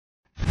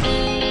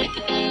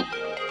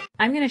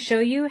I'm going to show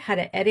you how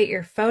to edit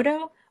your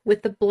photo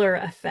with the blur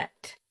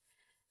effect.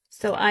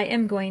 So I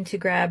am going to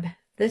grab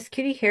this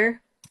cutie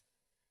here,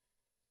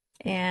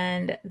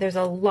 and there's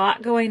a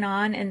lot going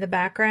on in the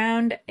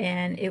background,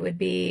 and it would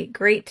be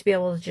great to be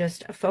able to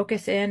just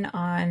focus in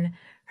on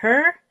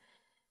her.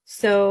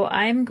 So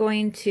I'm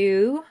going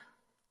to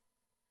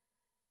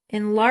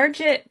enlarge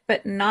it,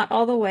 but not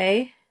all the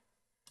way,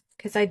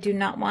 because I do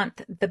not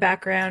want the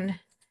background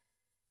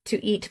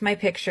to eat my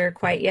picture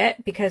quite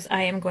yet, because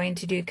I am going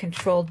to do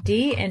Control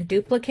D and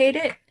duplicate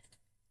it,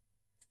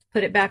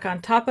 put it back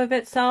on top of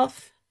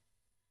itself,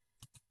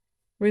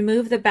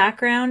 remove the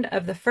background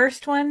of the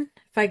first one.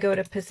 If I go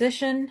to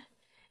position,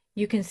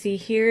 you can see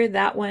here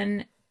that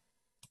one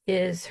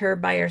is her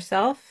by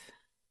herself.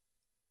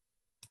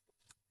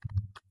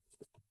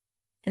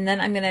 And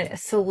then I'm going to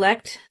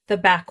select the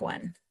back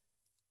one.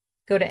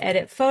 Go to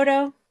Edit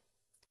Photo.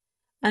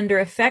 Under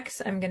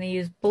Effects, I'm going to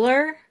use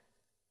Blur.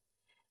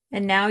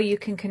 And now you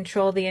can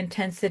control the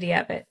intensity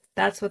of it.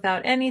 That's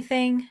without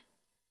anything.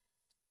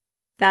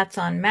 That's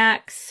on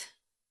max.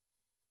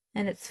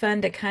 And it's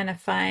fun to kind of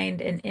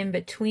find an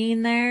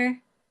in-between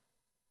there.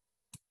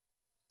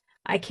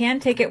 I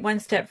can take it one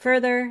step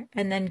further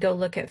and then go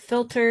look at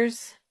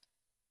filters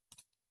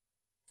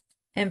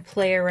and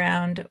play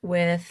around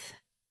with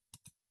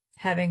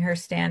having her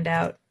stand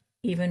out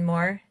even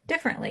more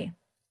differently.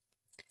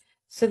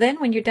 So then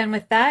when you're done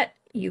with that,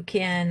 you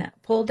can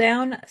pull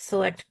down,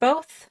 select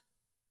both,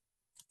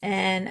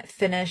 and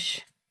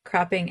finish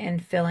cropping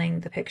and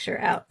filling the picture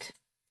out.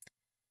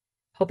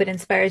 Hope it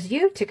inspires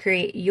you to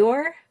create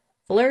your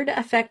blurred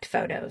effect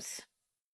photos.